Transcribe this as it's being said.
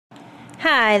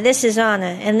Hi, this is Anna,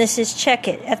 and this is Check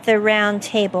It at the Round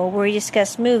Table, where we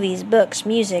discuss movies, books,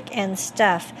 music, and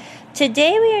stuff.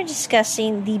 Today we are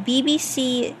discussing the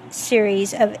BBC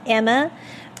series of Emma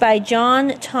by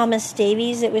John Thomas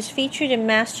Davies. It was featured in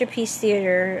Masterpiece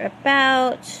Theatre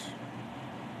about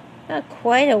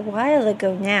quite a while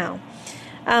ago now.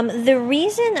 The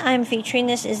reason I'm featuring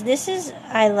this is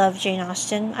I love Jane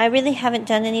Austen. I really haven't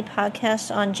done any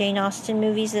podcasts on Jane Austen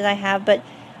movies that I have, but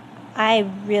I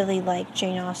really like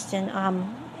Jane Austen.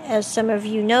 As some of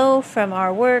you know from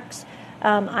our works,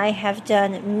 I have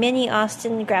done many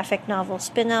Austen graphic novel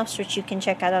spin-offs, which you can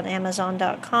check out on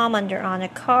Amazon.com under Anna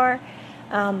Carr.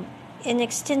 An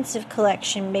extensive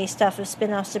collection based off of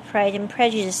spin-offs of Pride and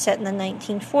Prejudice set in the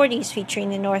 1940s featuring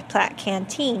the North Platte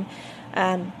Canteen.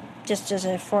 Just as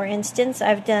a for instance,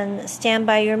 I've done Stand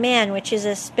By Your Man, which is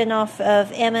a spin-off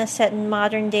of Emma set in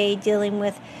modern day dealing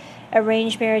with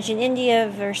arranged marriage in India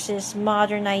versus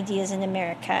modern ideas in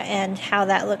America and how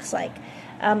that looks like.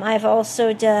 I've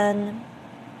also done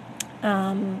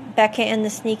Becca and the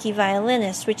Sneaky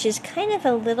Violinist, which is kind of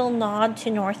a little nod to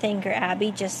Northanger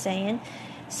Abbey, just saying.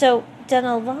 So, done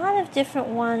a lot of different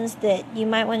ones that you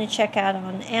might want to check out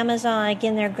on Amazon.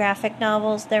 Again, they're graphic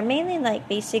novels. They're mainly like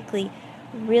basically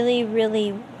really,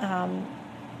 really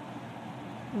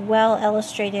well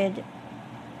illustrated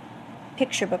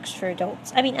picture books for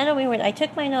adults. I mean, I don't mean I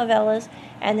took my novellas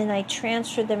and then I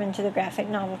transferred them into the graphic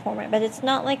novel format, but it's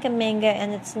not like a manga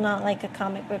and it's not like a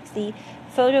comic book. The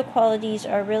photo qualities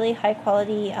are really high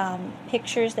quality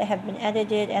pictures that have been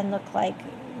edited and look like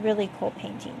really cool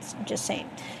paintings. I'm just saying.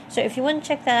 So if you want to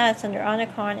check that out, it's under Anna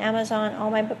Carr on Amazon.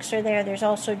 All my books are there. There's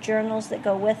also journals that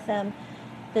go with them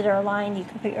that are aligned. You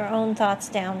can put your own thoughts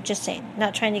down. Just saying.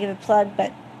 Not trying to give a plug,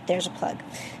 but there's a plug.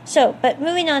 So, but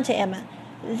moving on to Emma.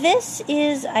 This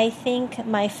is, I think,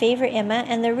 my favorite Emma,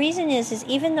 and the reason is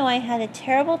even though I had a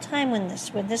terrible time when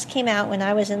this came out when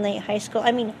I was in late high school,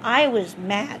 I mean, I was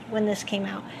mad when this came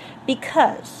out,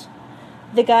 because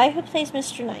the guy who plays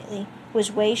Mr. Knightley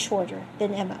was way shorter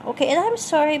than Emma. Okay, and I'm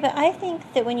sorry, but I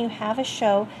think that when you have a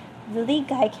show, the lead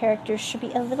guy characters should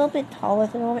be a little bit taller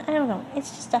than a woman. I don't know,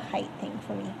 it's just a height thing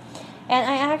for me. And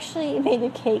I actually made a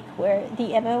cake where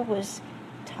the Emma was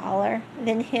taller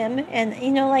than him, and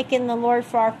you know, like in the Lord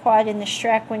Farquaad in the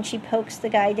Shrek when she pokes the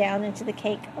guy down into the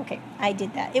cake. Okay, I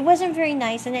did that. It wasn't very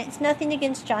nice, and it's nothing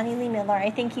against Johnny Lee Miller. I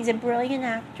think he's a brilliant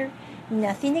actor.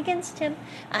 Nothing against him.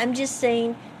 I'm just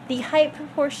saying the height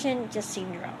proportion just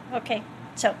seemed wrong. Okay,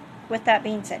 so with that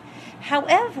being said,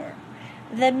 however,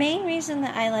 the main reason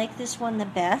that I like this one the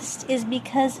best is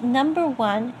because, number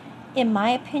one, in my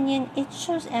opinion, it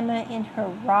shows Emma in her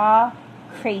raw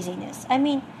craziness. I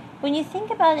mean, when you think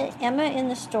about it, Emma in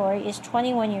the story is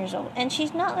 21 years old. And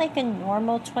she's not like a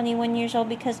normal 21 years old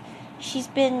because she's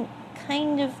been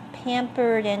kind of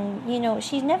pampered and, you know,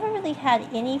 she's never really had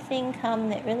anything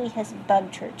come that really has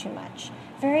bugged her too much.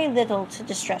 Very little to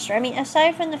distress her. I mean,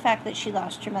 aside from the fact that she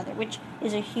lost her mother, which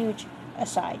is a huge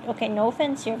aside. Okay, no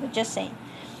offense here, but just saying.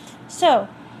 So,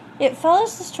 it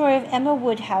follows the story of Emma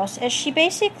Woodhouse as she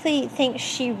basically thinks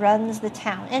she runs the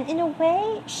town. And in a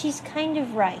way, she's kind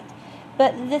of right.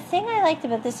 But the thing I liked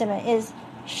about this Emma is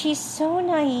she's so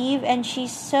naive and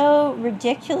she's so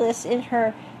ridiculous in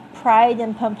her pride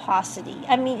and pomposity.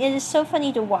 I mean, it is so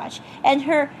funny to watch. And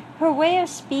her way of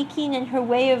speaking and her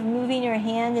way of moving her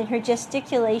hand and her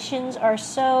gesticulations are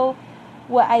so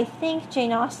what I think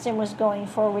Jane Austen was going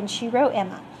for when she wrote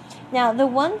Emma. Now, the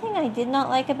one thing I did not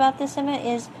like about this Emma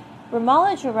is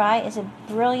Romola Garai is a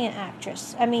brilliant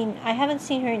actress. I mean, I haven't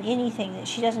seen her in anything that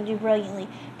she doesn't do brilliantly.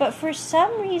 But for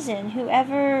some reason,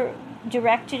 whoever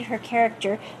directed her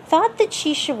character thought that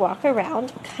she should walk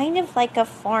around kind of like a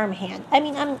farmhand. I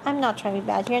mean, I'm not trying to be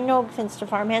bad here. No offense to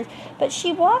farmhands. But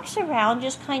she walks around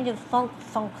just kind of thunk,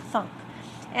 thunk, thunk.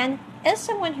 And as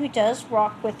someone who does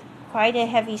walk with quite a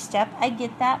heavy step, I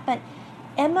get that. But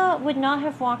Emma would not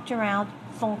have walked around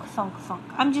thunk, thunk, thunk.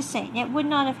 I'm just saying, it would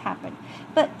not have happened.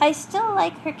 But I still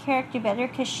like her character better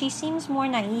because she seems more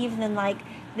naive than like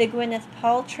the Gwyneth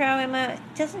Paltrow Emma.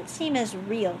 It doesn't seem as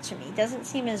real to me. It doesn't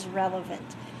seem as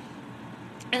relevant.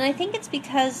 And I think it's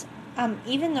because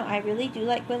even though I really do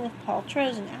like Gwyneth Paltrow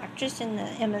as an actress in the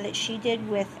Emma that she did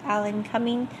with Alan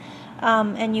Cumming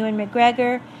and Ewan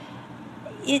McGregor,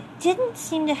 it didn't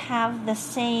seem to have the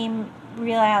same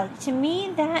reality. To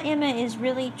me, that Emma is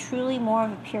really, truly more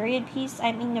of a period piece.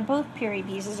 I mean, they're both period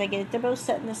pieces, I get it. They're both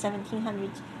set in the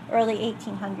 1700s, early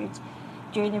 1800s,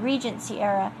 during the Regency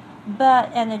era,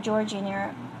 and the Georgian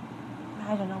era.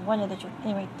 I don't know, one of the...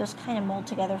 Anyway, those kind of mold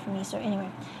together for me, so anyway.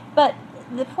 But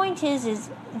the point is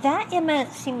that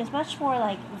Emma seems much more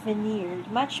like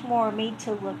veneered, much more made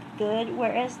to look good,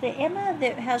 whereas the Emma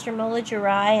that has Romola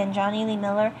Garai and Johnny Lee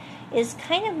Miller is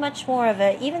kind of much more of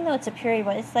a, even though it's a period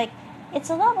one, it's like, it's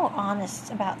a lot more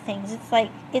honest about things. It's like,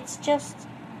 it's just,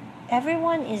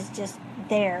 everyone is just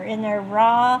there in their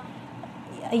raw,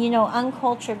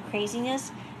 uncultured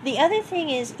craziness. The other thing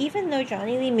is, even though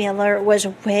Johnny Lee Miller was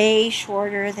way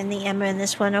shorter than the Emma in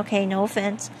this one, okay, no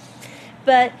offense,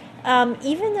 but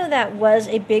even though that was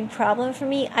a big problem for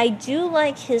me, I do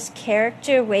like his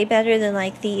character way better than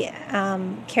like the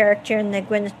character in the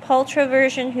Gwyneth Paltrow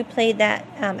version who played that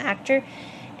actor.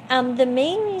 The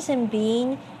main reason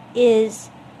being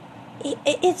is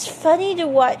it's funny to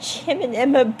watch him and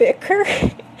Emma bicker.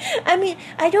 I mean,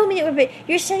 I don't mean it would be.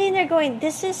 You're sitting there going,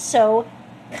 this is so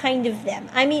kind of them.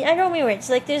 I mean, I don't mean words.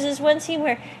 Like, there's this one scene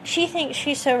where she thinks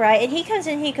she's so right, and he comes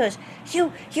in and he goes,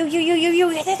 you, da,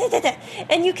 da, da, da.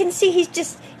 And you can see he's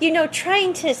just,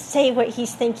 trying to say what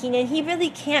he's thinking, and he really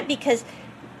can't because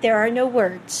there are no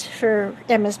words for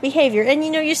Emma's behavior. And,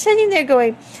 you're sitting there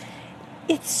going,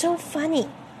 it's so funny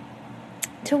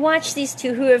to watch these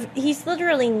two he's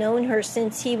literally known her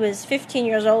since he was 15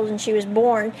 years old and she was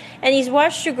born, and he's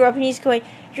watched her grow up, and he's going,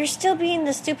 you're still being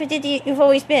the stupid idiot you've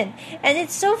always been. And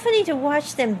it's so funny to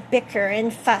watch them bicker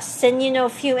and fuss and,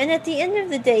 fume, and at the end of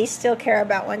the day still care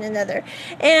about one another.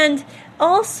 And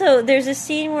also, there's a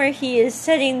scene where he is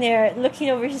sitting there looking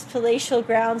over his palatial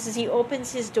grounds as he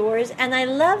opens his doors, and I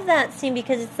love that scene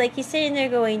because it's like he's sitting there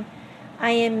going,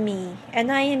 I am me,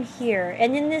 and I am here,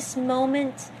 and in this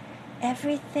moment,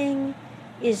 everything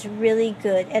is really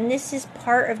good, and this is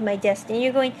part of my destiny.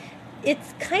 You're going,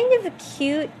 it's kind of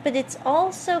cute, but it's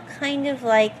also kind of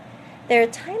like there are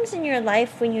times in your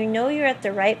life when you're at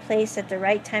the right place at the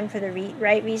right time for the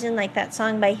right reason, like that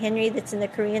song by Henry that's in the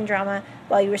Korean drama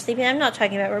While You Were Sleeping. I'm not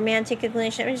talking about romantic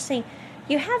inclination. I'm just saying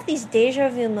you have these deja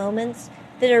vu moments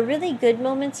that are really good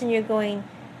moments, and you're going,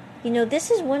 this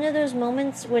is one of those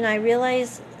moments when I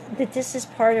realize that this is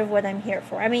part of what I'm here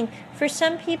for. I mean, for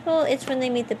some people, it's when they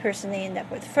meet the person they end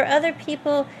up with. For other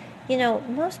people,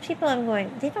 most people I'm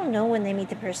going, they don't know when they meet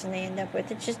the person they end up with.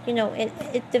 It's just,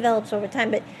 it develops over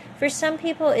time. But for some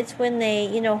people, it's when they,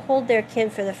 hold their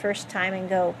kid for the first time and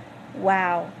go,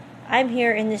 wow, I'm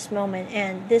here in this moment,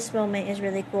 and this moment is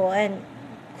really cool. And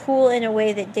cool in a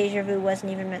way that deja vu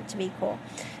wasn't even meant to be cool.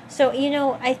 So,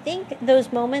 I think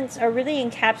those moments are really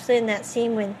encapsulated in that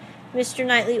scene when Mr.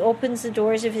 Knightley opens the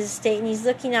doors of his estate and he's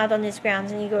looking out on his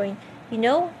grounds and he's going,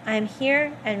 I'm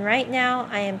here, and right now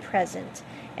I am present.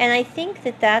 And I think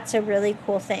that that's a really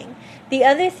cool thing. The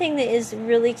other thing that is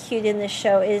really cute in this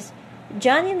show is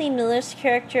Johnny Lee Miller's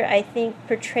character, I think,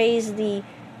 portrays the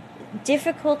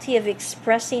difficulty of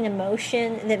expressing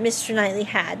emotion that Mr. Knightley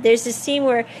had. There's a scene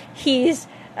where he's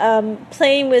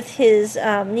playing with his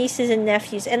nieces and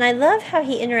nephews, and I love how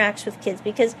he interacts with kids,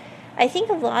 because I think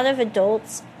a lot of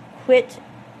adults quit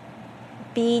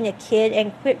being a kid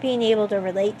and quit being able to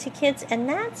relate to kids, and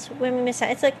that's when we miss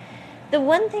out. It's like the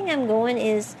one thing I'm going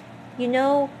is,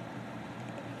 I'm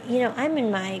in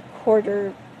my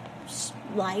quarter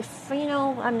life.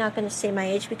 I'm not going to say my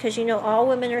age because, all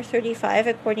women are 35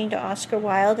 according to Oscar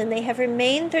Wilde, and they have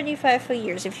remained 35 for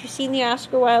years. If you've seen the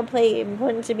Oscar Wilde play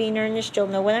Importance of Being Earnest, you'll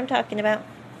know what I'm talking about.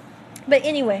 But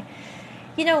anyway,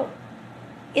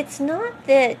 it's not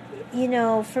that,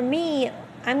 for me,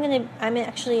 I'm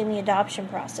actually in the adoption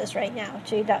process right now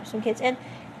to adopt some kids, and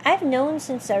I've known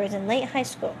since I was in late high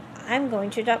school I'm going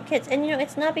to adopt kids. And,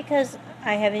 it's not because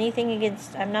I have anything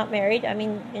against, I'm not married. I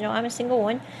mean, I'm a single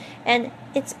one. And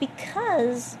it's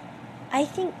because I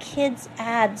think kids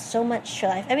add so much to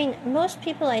life. I mean, most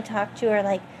people I talk to are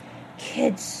like,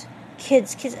 kids.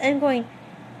 I'm going,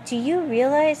 do you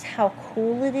realize how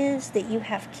cool it is that you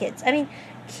have kids? I mean,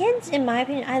 kids, in my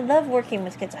opinion, I love working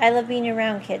with kids. I love being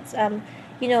around kids.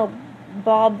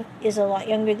 Bob is a lot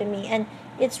younger than me, and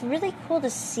it's really cool to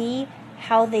see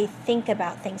how they think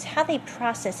about things, how they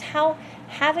process, how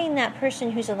having that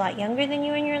person who's a lot younger than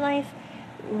you in your life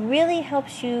really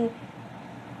helps you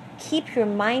keep your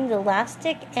mind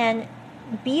elastic and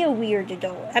be a weird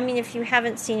adult. I mean, if you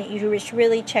haven't seen it, you should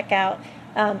really check out,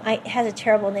 it has a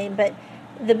terrible name, but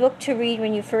the book to read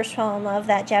when you first fall in love,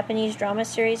 that Japanese drama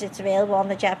series, it's available on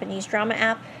the Japanese drama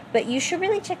app, but you should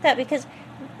really check that because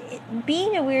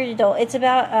being a weird adult, it's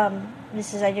about,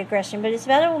 this is a digression, but it's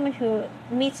about a woman who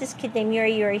meets this kid named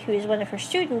Yuri Yuri, who is one of her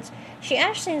students. She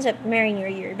actually ends up marrying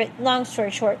Yuri Yuri, but long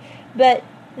story short. But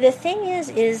the thing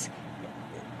is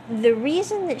the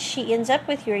reason that she ends up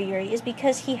with Yuri Yuri is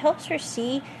because he helps her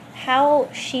see how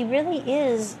she really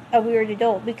is a weird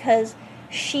adult, because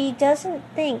she doesn't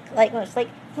think like most. Like,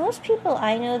 most people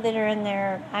I know that are in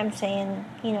their, I'm saying,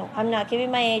 I'm not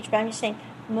giving my age, but I'm just saying,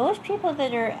 most people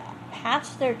that are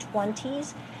past their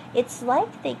 20s, it's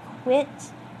like they quit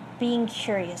being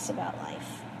curious about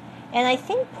life. And I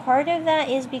think part of that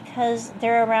is because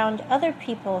they're around other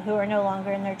people who are no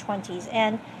longer in their 20s,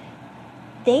 and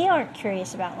they aren't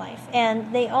curious about life.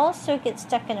 And they also get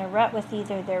stuck in a rut with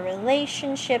either their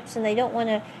relationships, and they don't want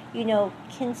to,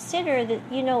 consider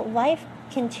that, life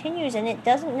continues and it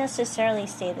doesn't necessarily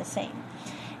stay the same.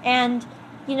 And,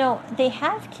 they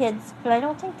have kids, but I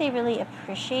don't think they really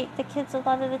appreciate the kids a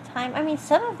lot of the time. I mean,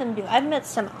 some of them do. I've met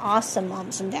some awesome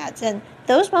moms and dads, and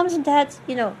those moms and dads,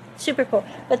 super cool.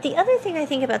 But the other thing I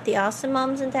think about the awesome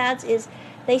moms and dads is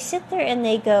they sit there and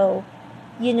they go,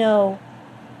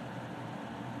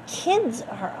 kids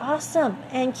are awesome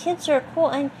and kids are cool,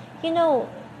 and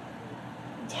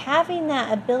having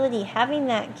that ability, having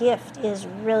that gift is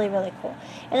really, really cool.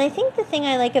 And I think the thing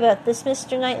I like about this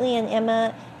Mr. Knightley and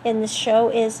Emma in the show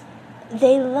is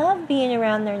they love being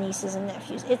around their nieces and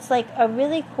nephews. It's like a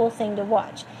really cool thing to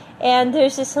watch. And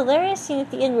there's this hilarious scene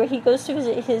at the end where he goes to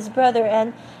visit his brother,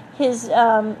 and his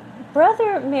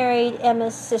brother married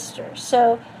Emma's sister,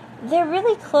 so they're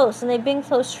really close, and they've been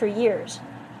close for years.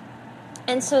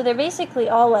 And so they're basically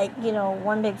all like,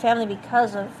 one big family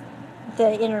because of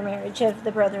the intermarriage of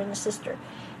the brother and the sister.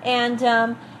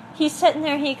 And he's sitting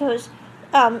there, and he goes,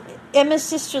 Emma's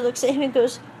sister looks at him and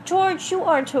goes, George, you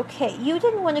aren't okay. You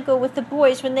didn't want to go with the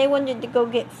boys when they wanted to go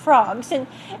get frogs. And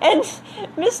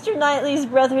Mr. Knightley's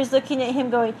brother is looking at him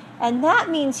going, and that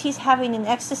means he's having an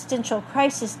existential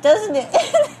crisis, doesn't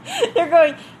it? They're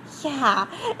going, yeah.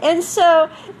 And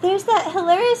so there's that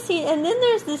hilarious scene, and then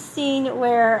there's this scene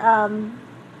where, I'm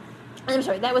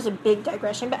sorry, that was a big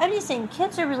digression, but I'm just saying,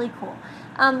 kids are really cool.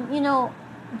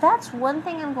 That's one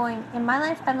thing I'm going, in my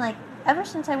life, I'm like, ever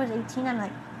since I was 18, I'm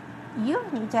like, you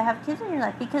need to have kids in your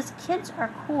life, because kids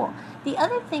are cool. The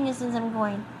other thing is I'm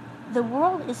going, the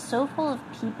world is so full of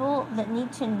people that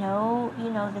need to know,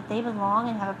 that they belong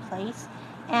and have a place,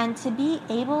 and to be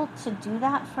able to do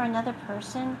that for another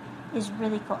person is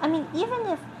really cool. I mean, even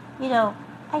if,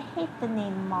 I hate the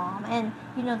name mom and,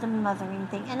 the mothering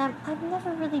thing, and I've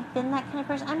never really been that kind of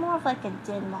person. I'm more of like a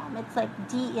din mom. It's like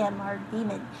DM or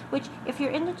demon, which if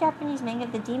you're into Japanese manga,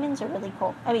 the demons are really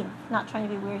cool. I mean, not trying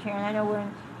to be weird here, and I know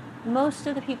most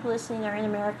of the people listening are in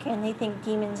America, and they think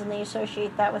demons and they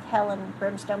associate that with hell and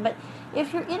brimstone. But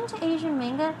if you're into Asian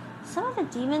manga, some of the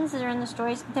demons that are in the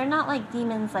stories, they're not like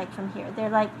demons like from here. They're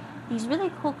like these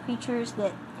really cool creatures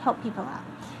that help people out.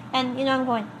 And, I'm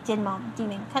going, din mom,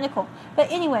 demon, kind of cool. But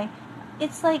anyway,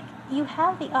 it's like you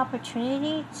have the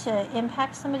opportunity to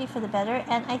impact somebody for the better,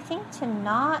 and I think to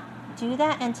not do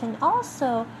that and to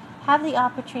also have the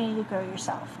opportunity to grow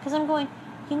yourself. Because I'm going,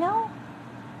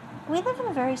 we live in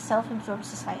a very self-absorbed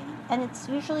society, and it's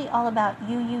usually all about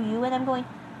you, and I'm going,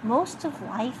 most of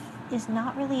life is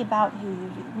not really about you.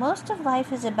 Most of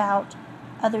life is about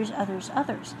others.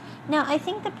 Now, I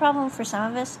think the problem for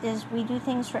some of us is we do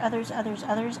things for others,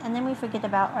 and then we forget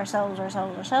about ourselves,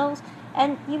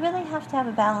 and you really have to have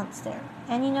a balance there.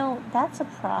 And, that's a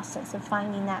process of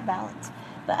finding that balance.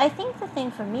 But I think the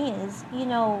thing for me is,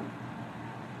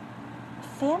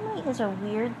 family is a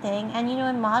weird thing, and,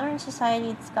 in modern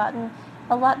society, it's gotten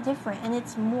a lot different, and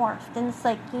it's morphed, and it's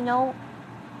like,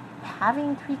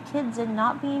 having 3 kids and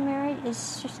not being married is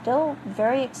still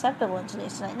very acceptable in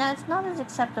today's society. Now, it's not as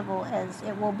acceptable as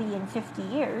it will be in 50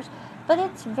 years, but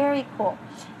it's very cool.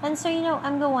 And so,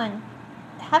 I'm going,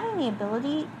 having the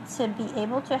ability to be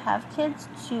able to have kids,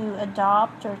 to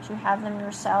adopt or to have them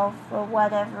yourself or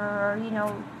whatever, or,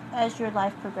 as your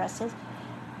life progresses,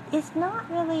 is not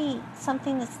really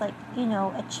something that's like,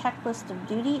 a checklist of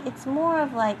duty. It's more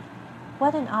of like,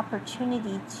 what an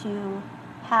opportunity to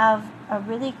have a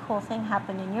really cool thing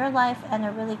happen in your life and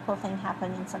a really cool thing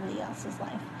happen in somebody else's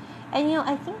life. And,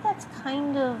 I think that's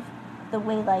kind of the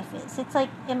way life is. It's like,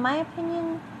 in my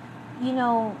opinion,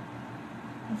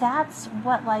 that's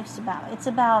what life's about. It's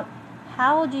about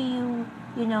how do you,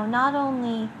 not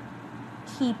only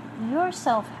keep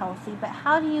yourself healthy, but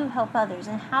how do you help others,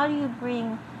 and how do you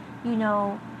bring,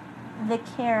 the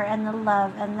care and the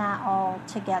love and that all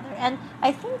together. And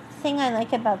I think the thing I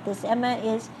like about this, Emma,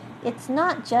 is it's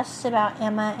not just about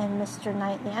Emma and Mr.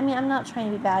 Knightley. I mean, I'm not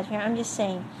trying to be bad here. I'm just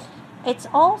saying it's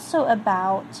also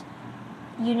about,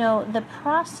 the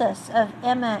process of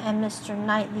Emma and Mr.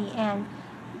 Knightley and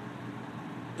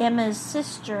Emma's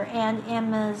sister and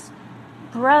Emma's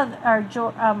brother, or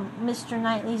Mr.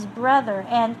 Knightley's brother,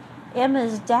 and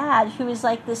Emma's dad, who is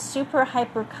like this super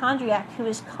hypochondriac who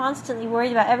is constantly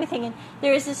worried about everything. And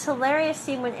there is this hilarious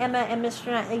scene when Emma and Mr.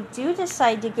 Knightley do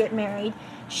decide to get married.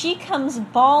 She comes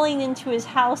bawling into his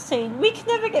house saying, "We can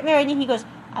never get married." And he goes,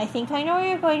 "I think I know where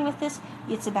you're going with this.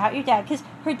 It's about your dad." Because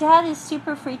her dad is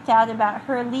super freaked out about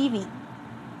her leaving.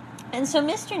 And so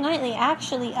Mr. Knightley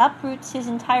actually uproots his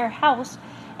entire house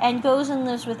and goes and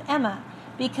lives with Emma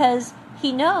because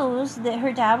he knows that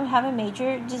her dad would have a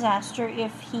major disaster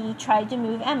if he tried to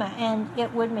move Emma, and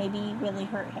it would maybe really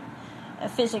hurt him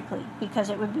physically because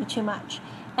it would be too much.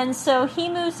 And so he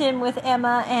moves in with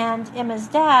Emma and Emma's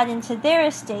dad into their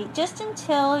estate just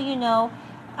until,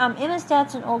 Emma's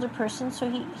dad's an older person, so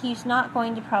he's not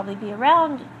going to probably be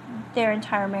around their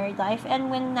entire married life. And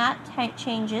when that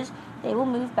changes, they will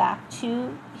move back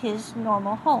to his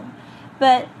normal home.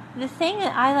 But the thing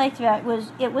that I liked about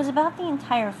it was about the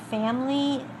entire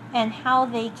family and how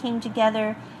they came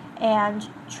together and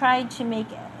tried to make,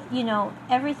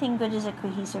 everything good as a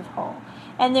cohesive whole.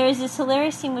 And there is this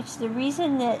hilarious scene which the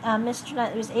reason that Mr.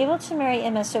 Knightley was able to marry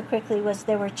Emma so quickly was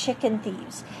there were chicken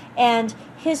thieves. And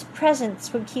his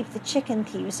presence would keep the chicken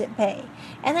thieves at bay.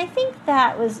 And I think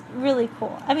that was really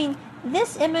cool. I mean,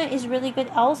 this Emma is really good.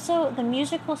 Also, the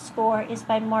musical score is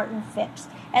by Martin Phipps.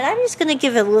 And I'm just going to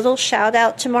give a little shout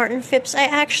out to Martin Phipps. I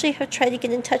actually have tried to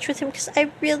get in touch with him because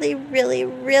I really, really,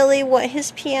 really want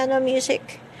his piano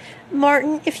music.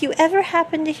 Martin, if you ever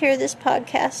happen to hear this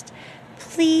podcast,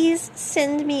 please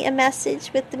send me a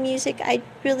message with the music. I'd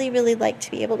really, really like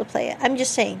to be able to play it. I'm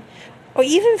just saying. Or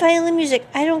even violin music.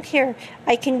 I don't care.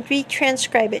 I can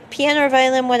retranscribe it. Piano or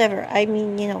violin, whatever. I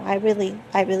mean, I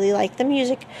really like the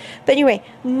music. But anyway,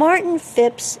 Martin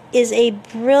Phipps is a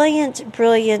brilliant,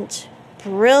 brilliant,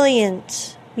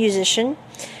 brilliant musician.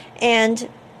 And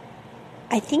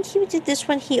I think he did this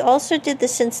one. He also did the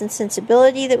Sense and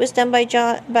Sensibility that was done by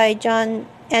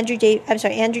Andrew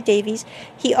Davies.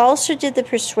 He also did the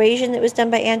Persuasion that was done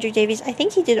by Andrew Davies. I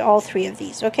think he did all three of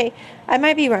these, okay? I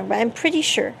might be wrong, but I'm pretty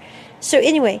sure. So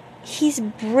anyway, he's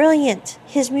brilliant.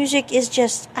 His music is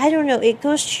just, I don't know, it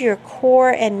goes to your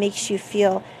core and makes you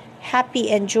feel happy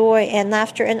and joy and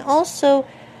laughter and also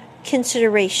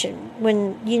consideration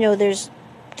when, there's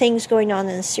things going on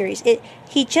in the series.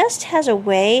 He just has a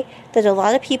way that a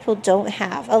lot of people don't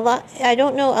have. A lot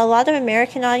of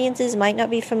American audiences might not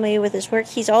be familiar with his work.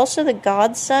 He's also the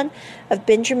godson of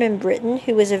Benjamin Britten,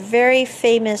 who was a very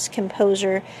famous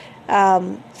composer.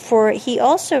 Benjamin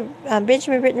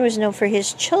Britten was known for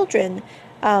his children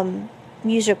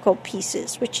musical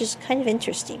pieces, which is kind of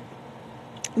interesting.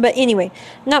 But anyway,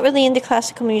 not really into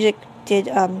classical music. Did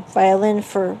violin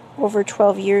for over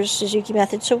 12 years, Suzuki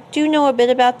Method, so do know a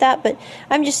bit about that, but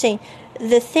I'm just saying,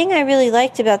 the thing I really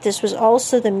liked about this was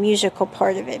also the musical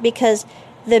part of it, because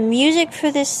the music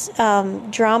for this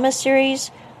drama series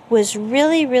was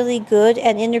really, really good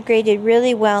and integrated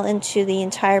really well into the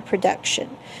entire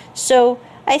production. So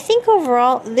I think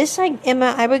overall,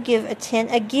 Emma, I would give a 10.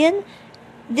 Again,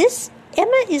 this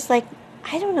Emma is like,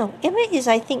 I don't know. Emma is,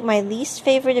 I think, my least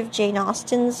favorite of Jane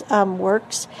Austen's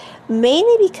works,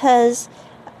 mainly because,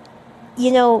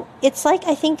 it's like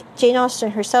I think Jane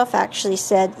Austen herself actually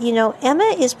said,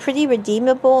 Emma is pretty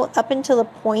redeemable up until the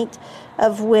point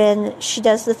of when she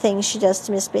does the things she does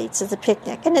to Miss Bates at the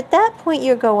picnic. And at that point,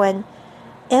 you're going,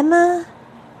 Emma,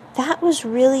 that was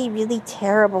really, really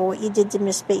terrible what you did to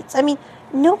Miss Bates. I mean,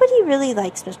 nobody really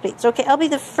likes Miss Bates. Okay, I'll be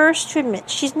the first to admit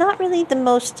she's not really the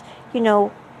most,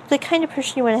 the kind of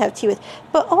person you want to have tea with.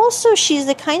 But also, she's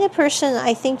the kind of person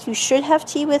I think you should have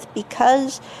tea with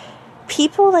because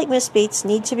people like Miss Bates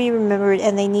need to be remembered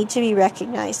and they need to be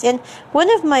recognized. And one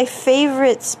of my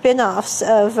favorite spin-offs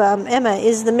of Emma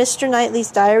is the Mr. Knightley's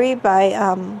Diary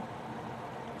by,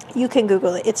 you can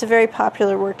Google it. It's a very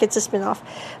popular work. It's a spin-off.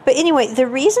 But anyway, the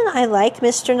reason I like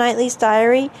Mr. Knightley's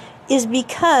Diary is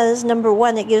because, number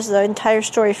one, it gives the entire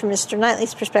story from Mr.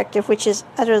 Knightley's perspective, which is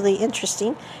utterly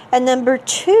interesting. And number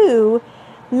two,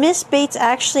 Miss Bates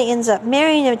actually ends up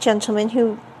marrying a gentleman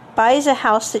who buys a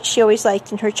house that she always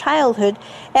liked in her childhood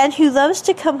and who loves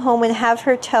to come home and have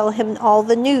her tell him all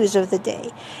the news of the day.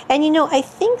 And, I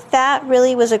think that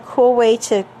really was a cool way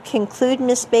to conclude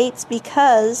Miss Bates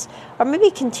or maybe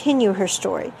continue her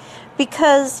story,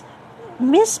 because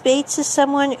Miss Bates is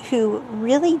someone who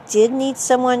really did need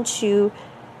someone to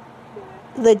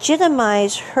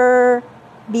legitimize her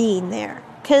being there,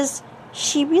 because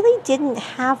she really didn't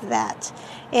have that.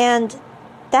 And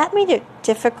that made it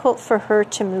difficult for her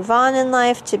to move on in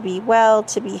life, to be well,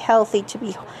 to be healthy,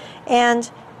 and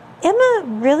Emma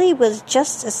really was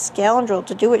just a scoundrel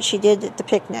to do what she did at the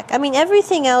picnic. I mean,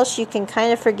 everything else you can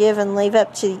kind of forgive and leave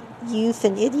up to youth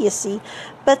and idiocy.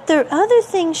 But the other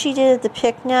thing she did at the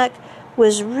picnic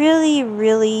was really,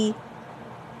 really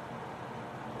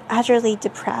utterly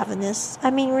depravness.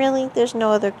 I mean, really, there's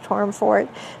no other term for it.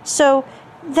 So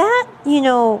that,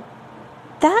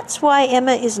 that's why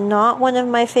Emma is not one of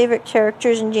my favorite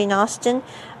characters in Jane Austen.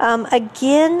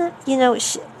 Again,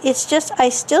 it's just, I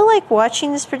still like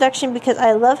watching this production because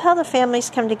I love how the families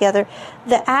come together.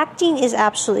 The acting is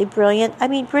absolutely brilliant. I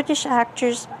mean, British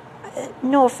actors,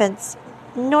 no offense,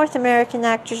 North American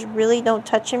actors really don't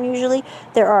touch him usually.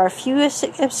 There are a few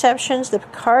exceptions. The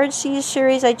Picard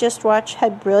series I just watched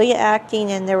had brilliant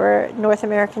acting, and there were North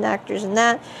American actors in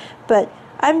that. But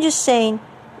I'm just saying,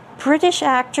 British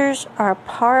actors are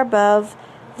par above.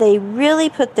 They really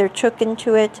put their chook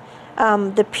into it.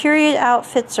 The period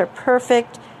outfits are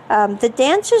perfect. The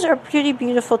dances are pretty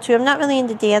beautiful too. I'm not really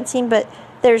into dancing, but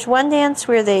there's one dance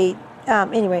where they...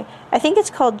 anyway, I think it's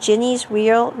called Ginny's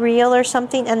Reel or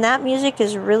something, and that music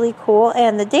is really cool,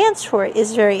 and the dance for it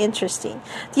is very interesting.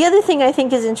 The other thing I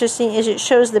think is interesting is it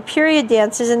shows the period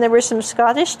dances, and there were some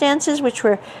Scottish dances which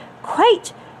were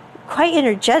quite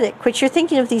energetic, which you're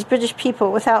thinking of these British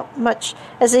people without much,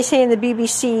 as they say in the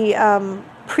BBC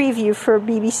preview for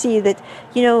BBC, that,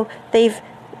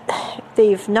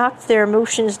 they've knocked their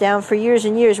emotions down for years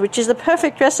and years, which is the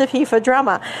perfect recipe for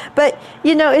drama. But,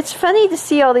 it's funny to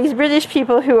see all these British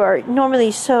people who are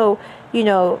normally so,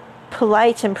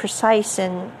 polite and precise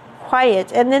and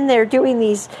quiet, and then they're doing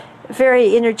these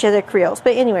very energetic reels.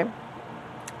 But anyway,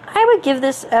 I would give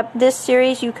this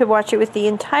series, you could watch it with the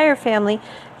entire family.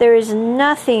 There is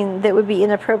nothing that would be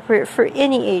inappropriate for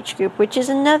any age group, which is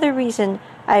another reason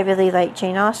I really like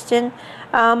Jane Austen.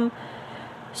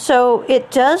 So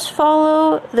it does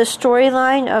follow the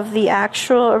storyline of the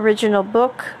actual original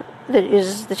book that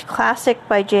is the classic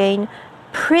by Jane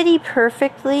pretty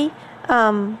perfectly.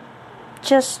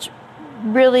 Just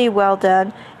really well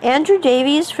done. Andrew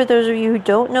Davies, for those of you who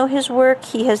don't know his work,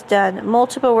 he has done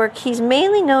multiple work. He's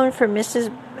mainly known for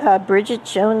Mrs. Bridget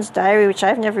Jones' Diary, which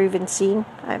I've never even seen.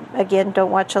 I, again, don't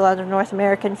watch a lot of North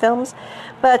American films.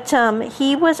 But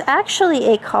he was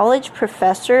actually a college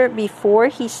professor before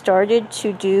he started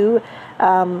to do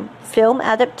film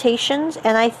adaptations,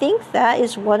 and I think that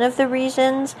is one of the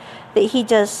reasons that he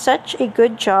does such a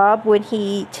good job when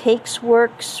he takes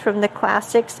works from the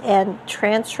classics and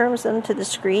transforms them to the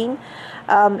screen,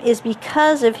 is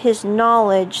because of his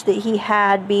knowledge that he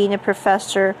had being a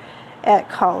professor at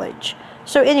college.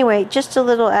 So anyway, just a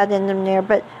little addendum there,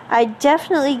 but I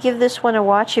definitely give this one a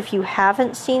watch if you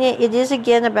haven't seen it. It is,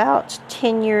 again, about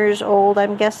 10 years old,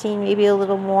 I'm guessing, maybe a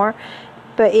little more,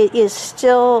 but it is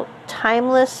still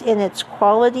timeless in its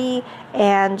quality,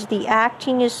 and the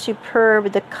acting is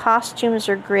superb, the costumes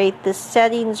are great, the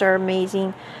settings are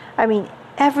amazing. I mean,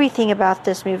 everything about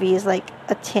this movie is like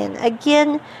a 10.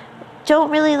 Again, don't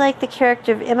really like the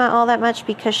character of Emma all that much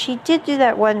because she did do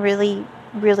that one really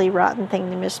rotten thing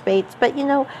to Miss Bates, but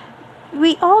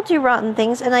we all do rotten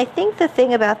things, and I think the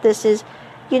thing about this is,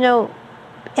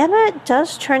 Emma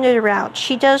does turn it around.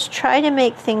 She does try to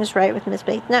make things right with Miss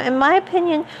Bates. Now, in my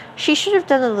opinion, she should have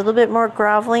done a little bit more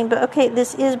groveling, but okay,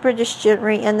 this is British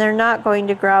gentry, and they're not going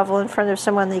to grovel in front of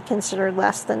someone they consider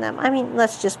less than them. I mean,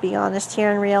 let's just be honest here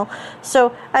and real.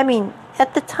 So, I mean,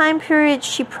 at the time period,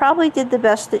 she probably did the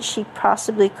best that she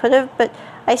possibly could have, but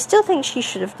I still think she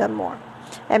should have done more.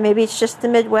 And maybe it's just the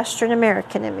Midwestern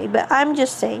American in me, but I'm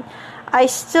just saying, I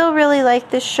still really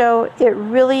like this show. It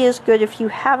really is good. If you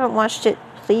haven't watched it,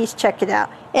 please check it out.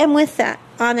 And with that,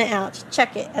 on and out.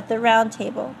 Check it at the round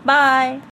table. Bye.